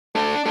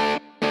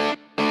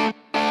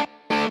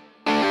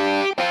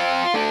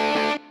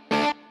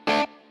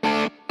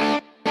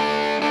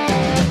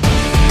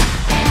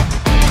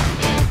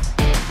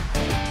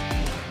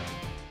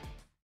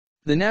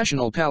The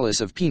National Palace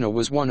of Pina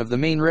was one of the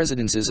main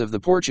residences of the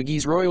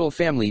Portuguese royal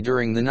family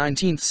during the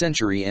 19th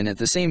century and at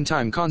the same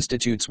time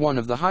constitutes one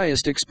of the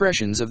highest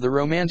expressions of the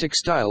Romantic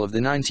style of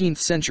the 19th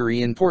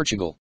century in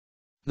Portugal.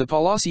 The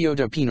Palacio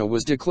da Pena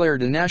was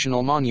declared a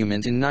national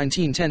monument in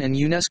 1910 and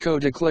UNESCO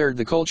declared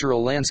the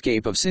cultural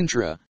landscape of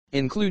Sintra,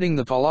 including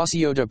the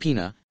Palacio da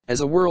Pena, as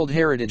a World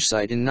Heritage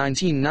Site in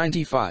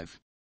 1995.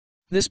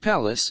 This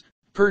palace,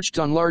 perched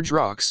on large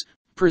rocks,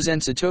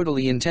 presents a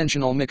totally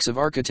intentional mix of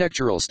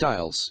architectural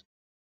styles.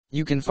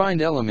 You can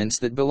find elements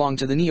that belong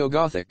to the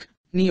Neo-Gothic,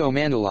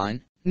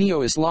 Neo-Mandeline,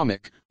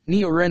 Neo-Islamic,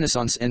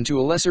 Neo-Renaissance and to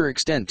a lesser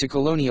extent to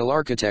colonial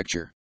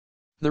architecture.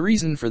 The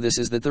reason for this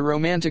is that the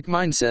Romantic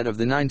mindset of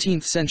the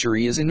 19th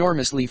century is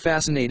enormously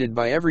fascinated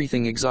by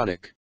everything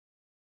exotic.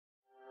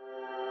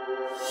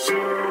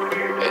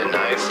 And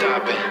I ain't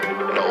stopping,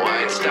 no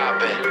I ain't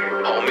stopping,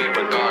 homie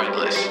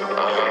regardless,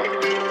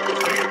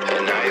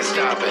 And I ain't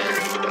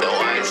stopping, no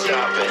I ain't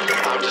stopping,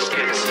 I'm just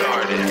getting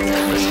started,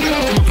 let's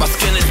go. My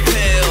skin is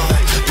pale,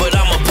 but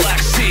I'm a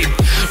black sheep,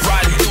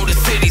 riding through the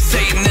city,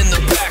 Satan in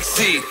the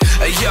backseat.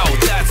 Hey yo,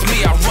 that's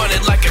me, I run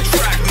it like a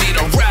track meet,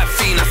 a rap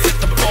fiend, I set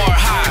the bar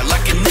high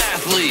like an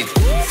athlete.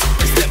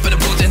 Step in the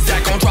booth and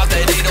Zach gon' drop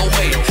that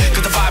 808,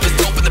 cause the vibe is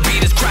dope and the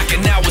beat is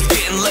cracking, now it's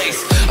getting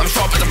laced. I'm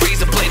sharp as a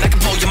razor blade, I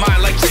can blow your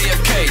mind like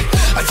JFK.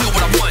 I do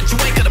what I want,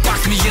 you ain't gonna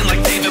box me in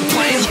like David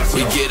Blaine.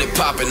 We get it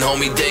poppin',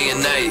 homie, day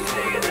and night.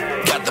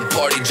 Got the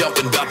party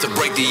jumping, about to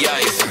break the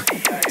ice.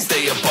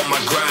 Stay up on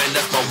my grind,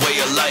 that's my way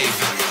of life.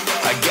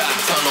 I got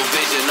tunnel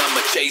vision,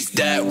 I'ma chase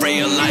that ray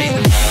of light.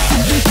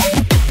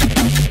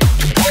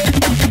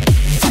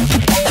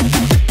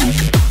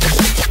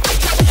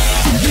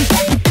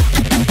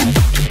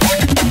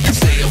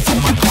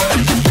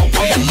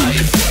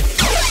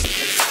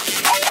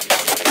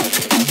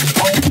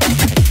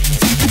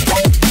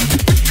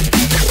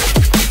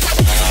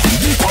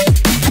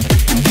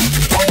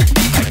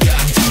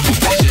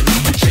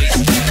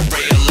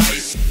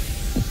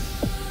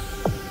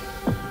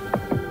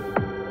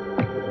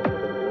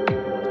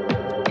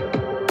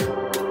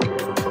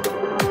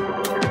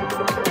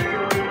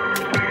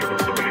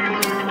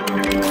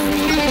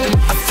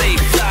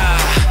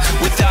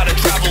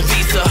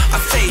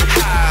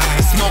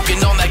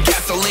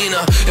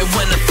 And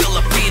when a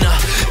Filipina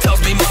tells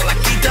me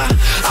Malakita,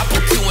 I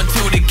put two and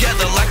two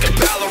together like a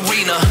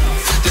ballerina.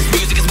 This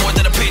music is more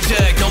than a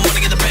paycheck, no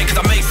money in the bank cause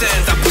I make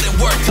sense. I put in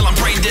work till I'm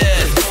brain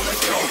dead.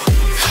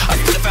 I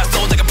spit a fast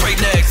soul like a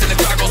breaknecks and the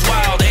crowd goes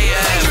wild,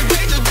 mayhem.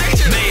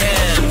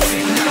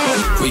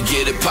 We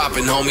get it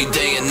poppin', homie,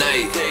 day and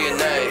night.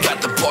 Got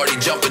the party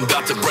jumping,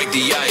 about to break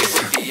the ice.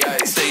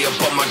 Stay up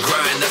on my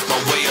grind, that's my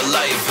way of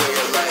life.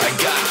 I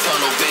got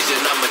tunnel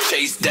vision, I'ma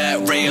chase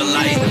that ray of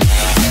light.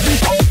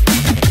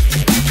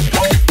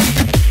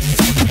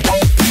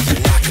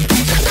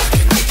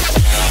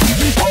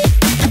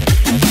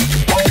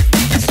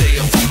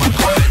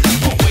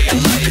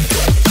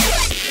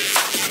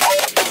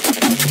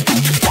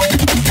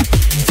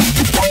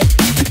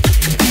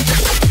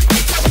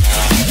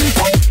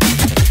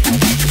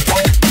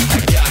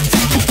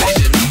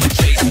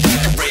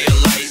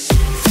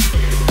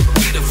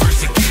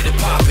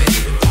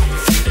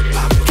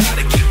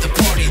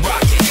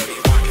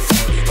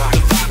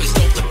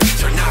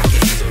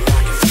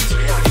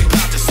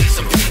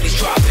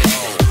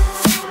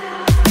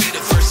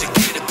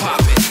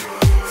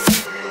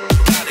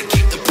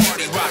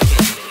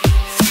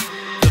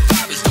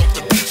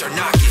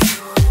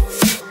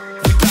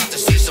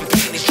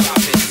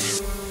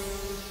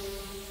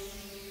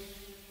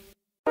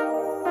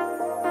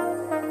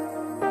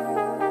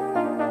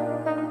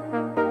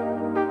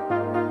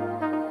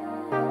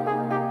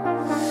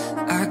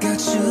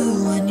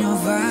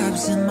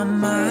 In my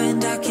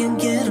mind, I can't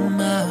get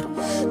them out,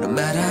 no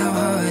matter how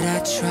hard I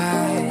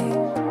try.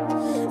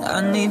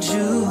 I need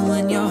you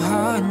and your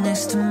heart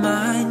next to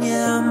mine.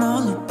 Yeah, I'm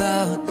all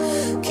about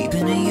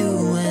keeping it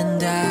you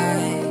and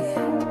I.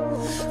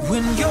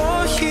 When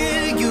you're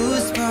here, you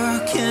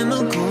spark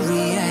chemical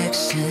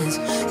reactions.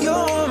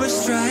 Your aura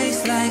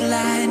strikes like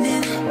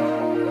lightning.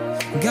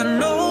 Got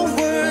no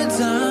words,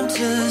 I'm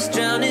just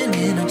drowning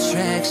in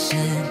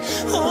attraction.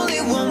 Only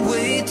one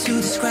way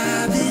to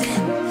describe it.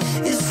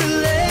 It's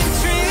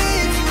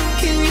electric,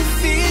 can you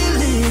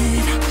feel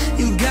it?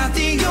 You got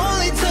the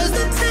only touch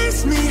that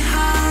takes me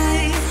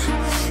high.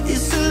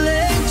 It's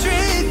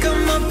electric,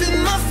 I'm up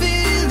in my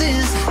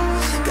feelings.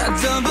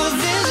 Got double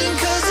vision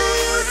cause of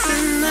you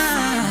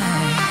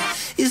tonight.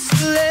 It's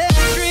electric.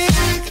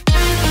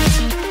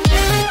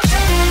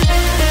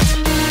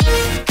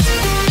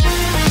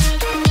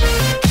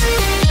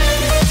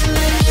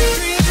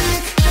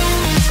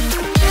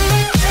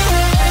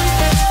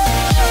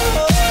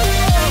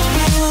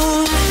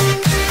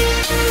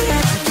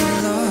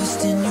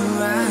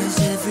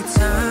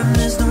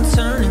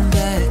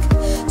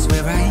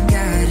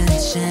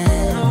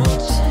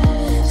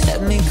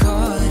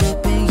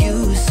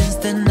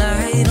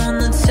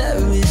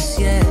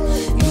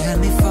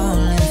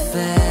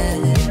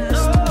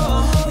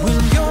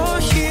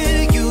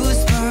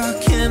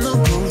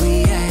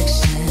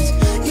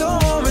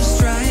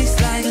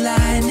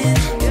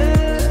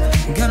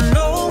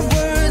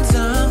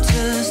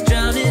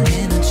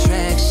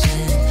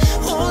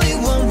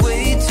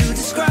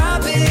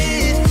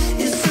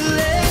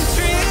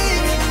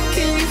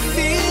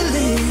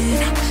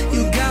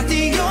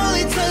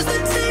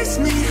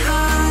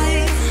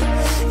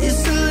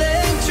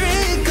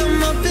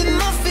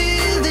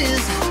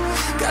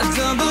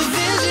 double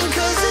vision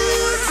 'cause of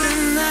you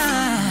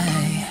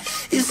tonight.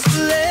 It's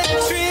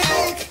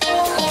electric.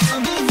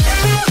 Double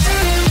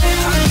vision.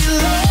 I get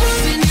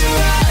lost in your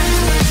eyes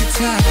like a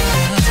tide.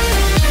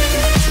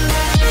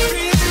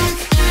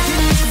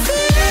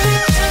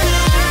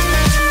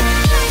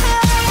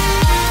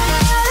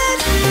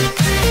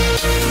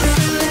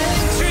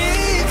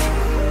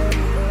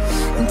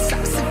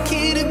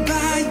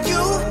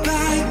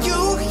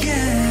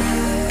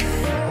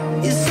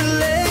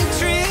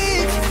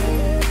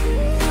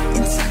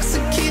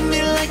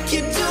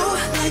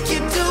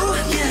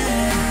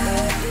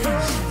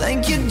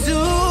 Like you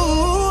do.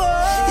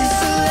 It's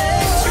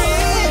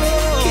electric.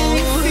 Can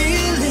you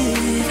feel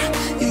it?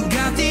 You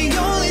got the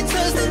only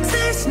touch that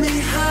takes me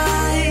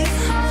high.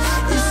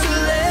 It's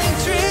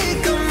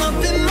electric. I'm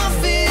up in my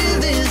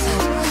feelings.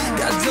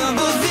 Got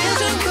double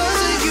vision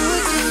 'cause of you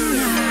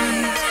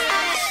tonight.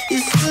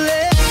 It's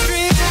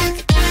electric.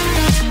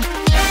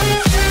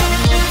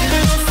 I'm up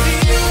in my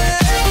feelings.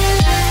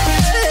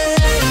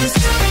 It's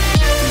electric.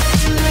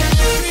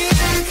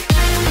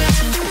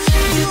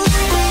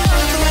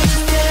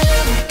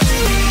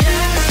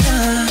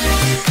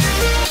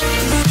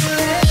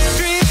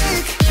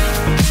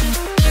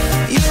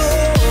 You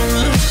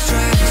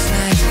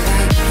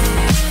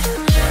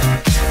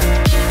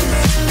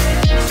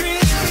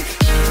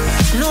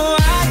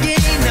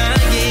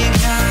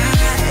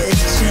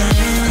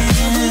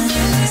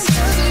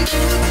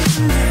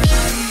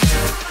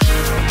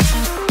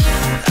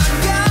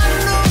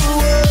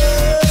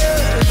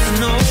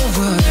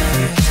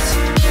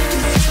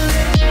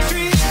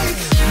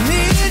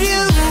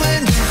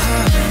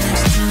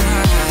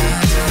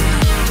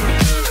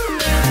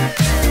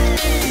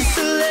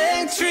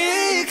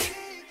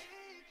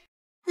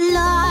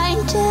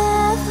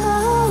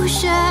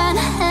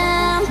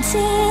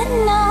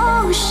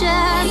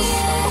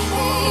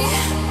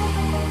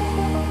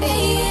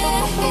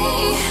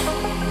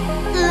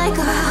like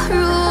a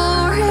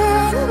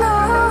roaring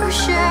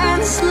ocean,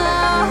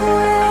 slow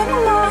in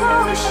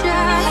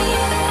motion.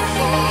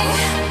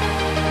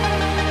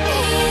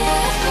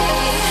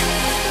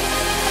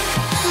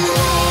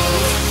 Lay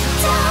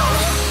down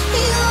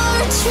your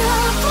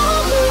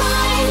troubled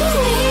mind.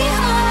 We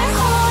are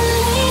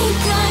only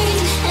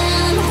kind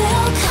and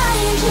will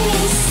kindly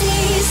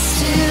cease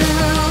to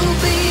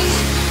be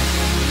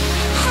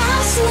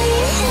as we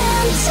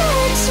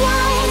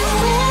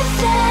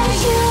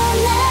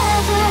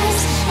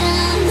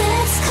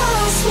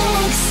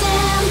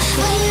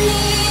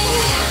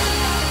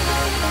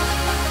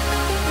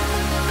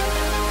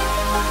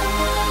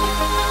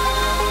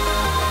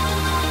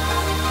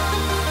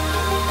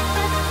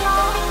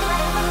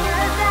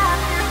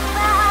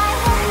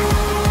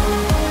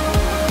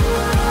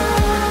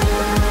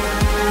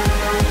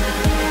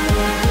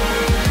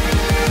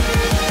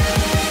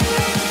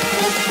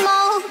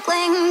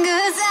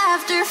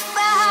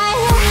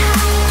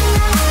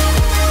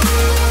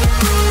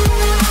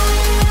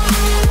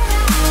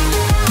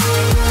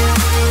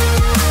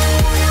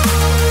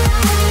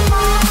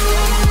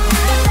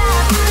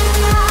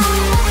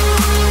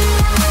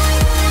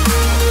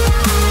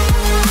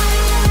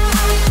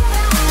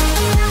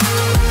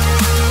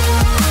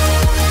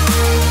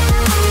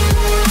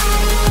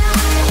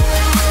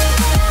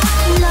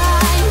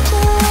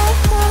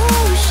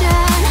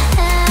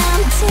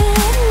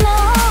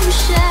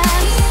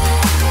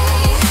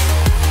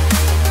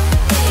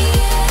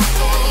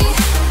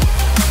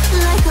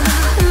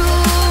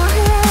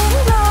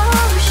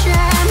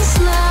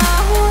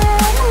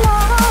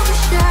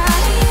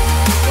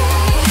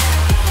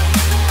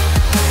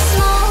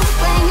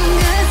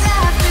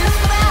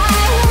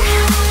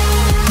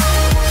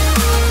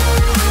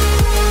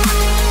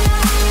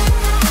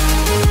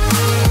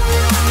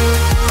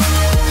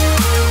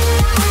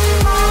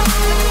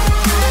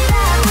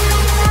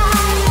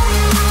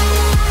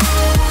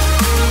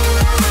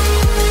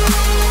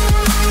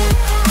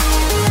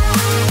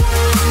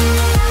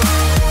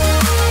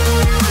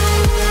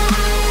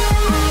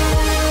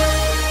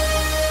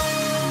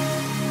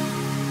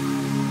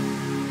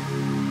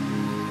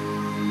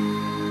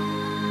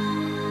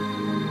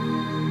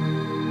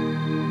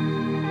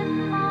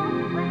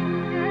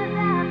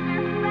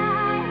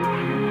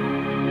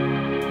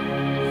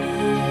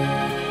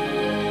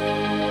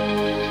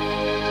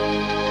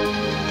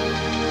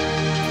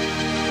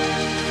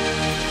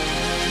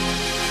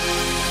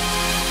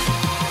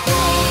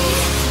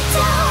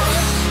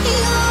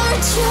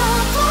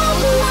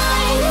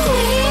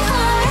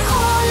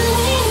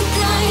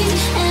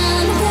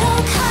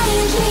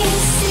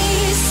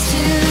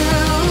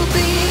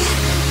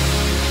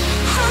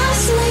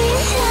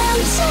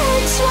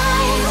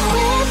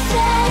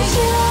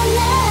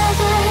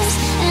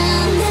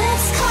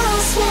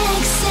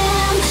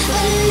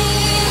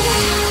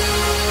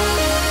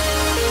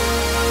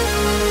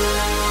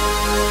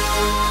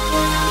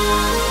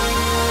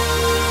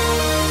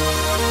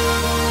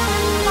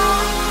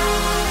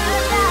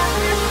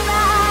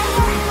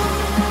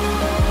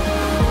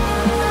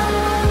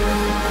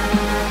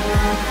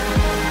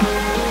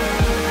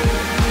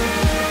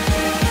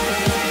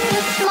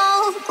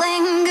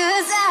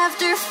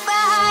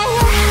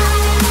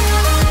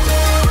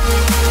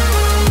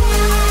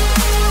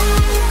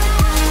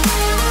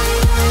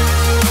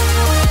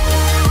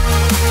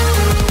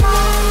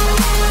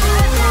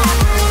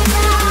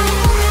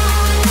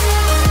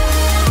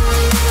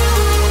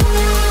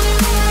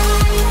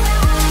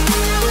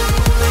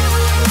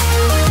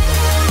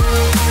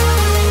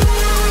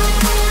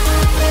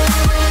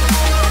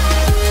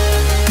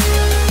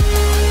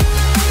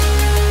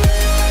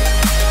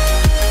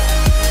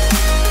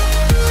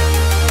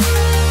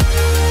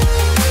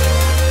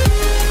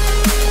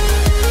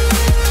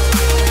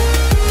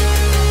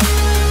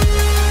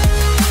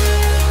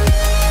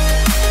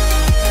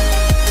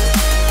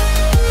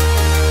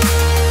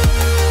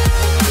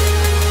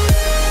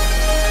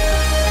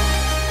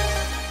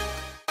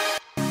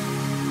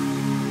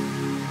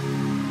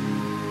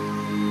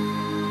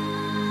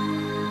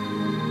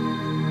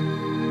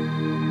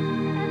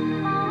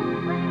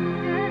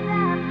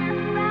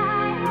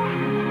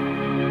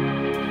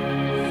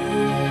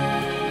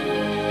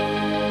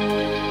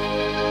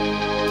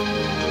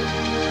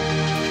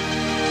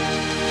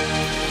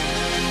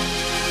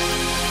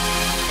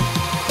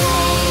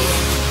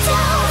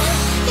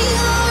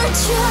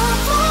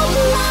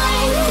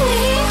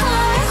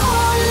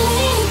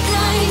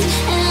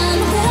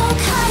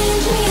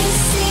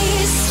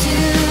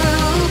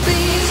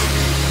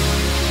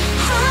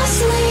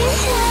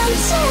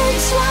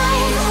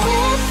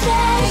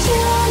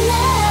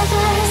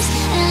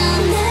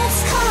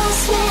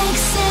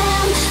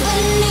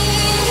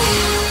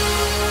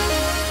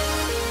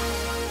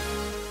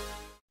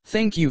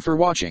Thank you for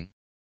watching.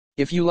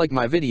 If you like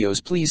my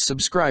videos, please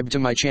subscribe to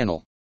my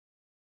channel.